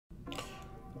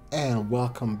And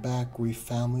welcome back, Reef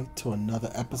family, to another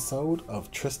episode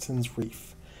of Tristian's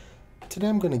Reef. Today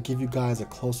I'm going to give you guys a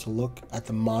closer look at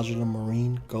the Modular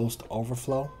Marine Ghost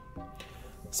Overflow.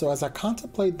 So as I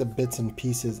contemplate the bits and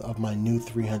pieces of my new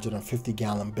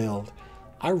 350-gallon build,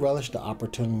 I relish the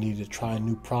opportunity to try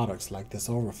new products like this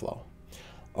overflow.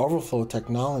 Overflow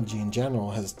technology in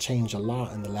general has changed a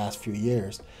lot in the last few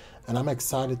years, and I'm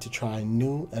excited to try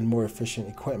new and more efficient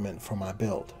equipment for my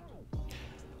build.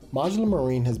 Modular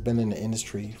Marine has been in the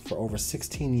industry for over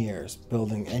 16 years,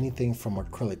 building anything from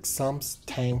acrylic sumps,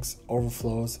 tanks,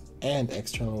 overflows, and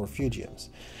external refugiums.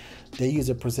 They use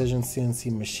a precision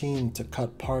CNC machine to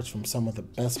cut parts from some of the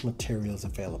best materials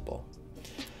available.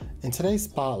 In today's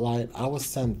spotlight, I was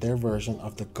sent their version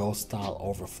of the Ghost style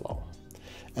overflow.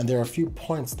 And there are a few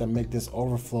points that make this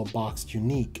overflow box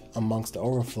unique amongst the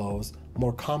overflows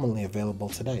more commonly available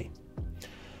today.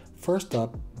 First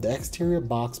up, the exterior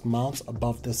box mounts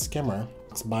above the skimmer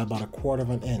by about 1/4 of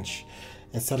an inch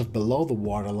instead of below the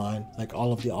waterline like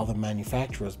all of the other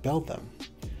manufacturers build them.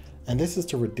 And this is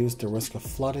to reduce the risk of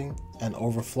flooding and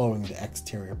overflowing the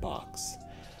exterior box.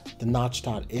 The notched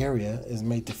out area is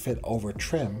made to fit over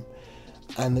trim,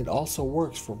 and it also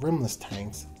works for rimless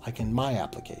tanks like in my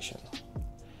application.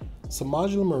 So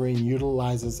Modular Marine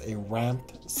utilizes a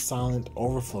ramped, silent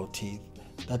overflow teeth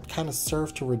that kind of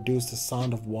serve to reduce the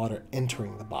sound of water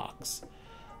entering the box.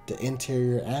 The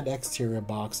interior and exterior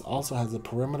box also has a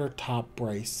perimeter top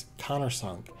brace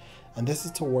countersunk, and this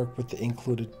is to work with the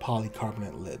included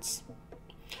polycarbonate lids.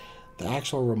 The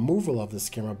actual removal of the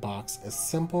skimmer box is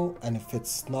simple and it fits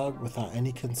snug without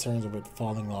any concerns of it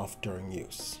falling off during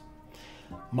use.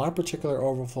 My particular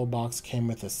overflow box came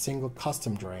with a single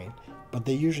custom drain, but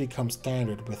they usually come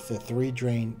standard with the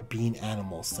 3-drain bean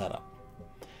animal setup.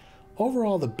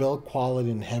 Overall, the build quality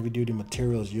and heavy-duty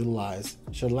materials utilized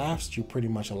should last you pretty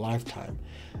much a lifetime,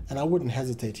 and I wouldn't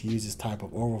hesitate to use this type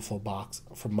of overflow box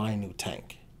for my new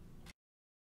tank.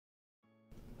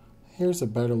 Here's a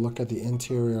better look at the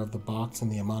interior of the box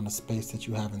and the amount of space that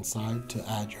you have inside to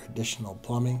add your additional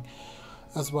plumbing,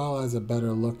 as well as a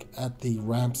better look at the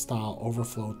ramp-style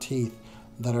overflow teeth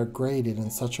that are graded in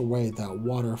such a way that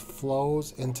water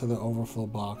flows into the overflow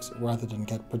box rather than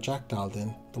get projectiled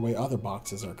in the way other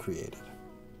boxes are created.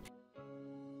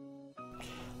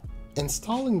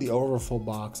 Installing the overflow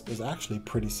box is actually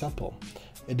pretty simple.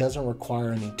 It doesn't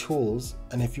require any tools,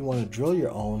 and if you want to drill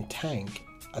your own tank,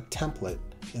 a template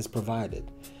is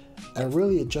provided. And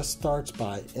really it just starts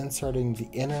by inserting the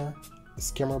inner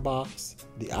skimmer box,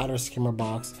 the outer skimmer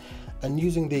box, and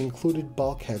using the included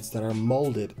bulkheads that are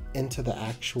molded into the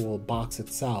actual box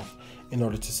itself in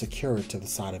order to secure it to the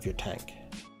side of your tank.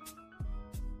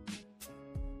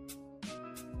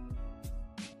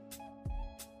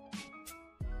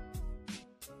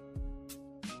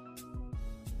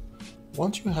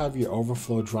 Once you have your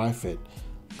overflow dry fit,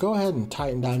 go ahead and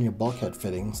tighten down your bulkhead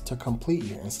fittings to complete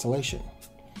your installation.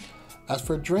 As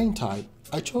for drain type,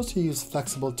 I chose to use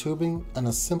flexible tubing and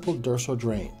a simple dorsal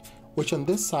drain, which on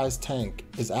this size tank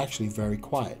is actually very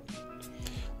quiet.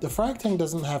 The frag tank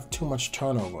doesn't have too much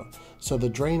turnover, so the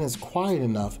drain is quiet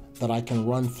enough that I can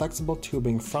run flexible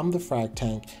tubing from the frag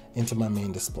tank into my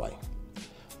main display.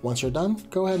 Once you're done,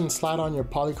 go ahead and slide on your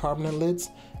polycarbonate lids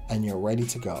and you're ready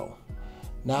to go.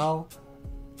 Now,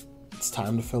 it's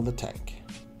time to fill the tank.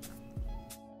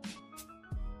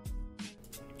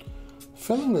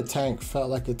 Filling the tank felt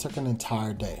like it took an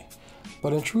entire day,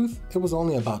 but in truth, it was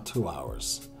only about 2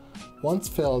 hours. Once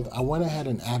filled, I went ahead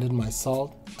and added my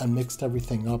salt and mixed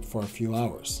everything up for a few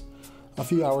hours. A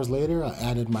few hours later, I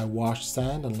added my washed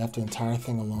sand and left the entire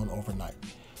thing alone overnight.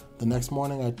 The next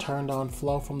morning, I turned on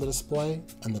flow from the display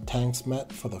and the tanks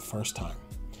met for the first time.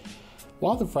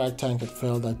 While the frag tank had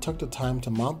filled, I took the time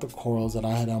to mount the corals that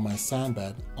I had on my sand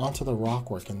bed onto the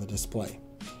rockwork in the display.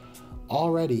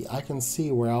 Already, I can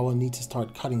see where I will need to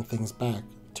start cutting things back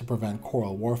to prevent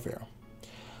coral warfare.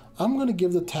 I'm going to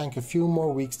give the tank a few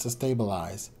more weeks to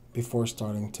stabilize before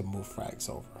starting to move frags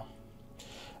over.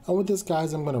 And with this,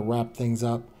 guys, I'm going to wrap things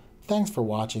up. Thanks for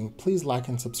watching. Please like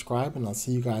and subscribe, and I'll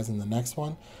see you guys in the next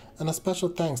one. And a special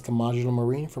thanks to Modular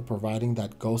Marine for providing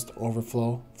that Ghost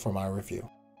Overflow for my review.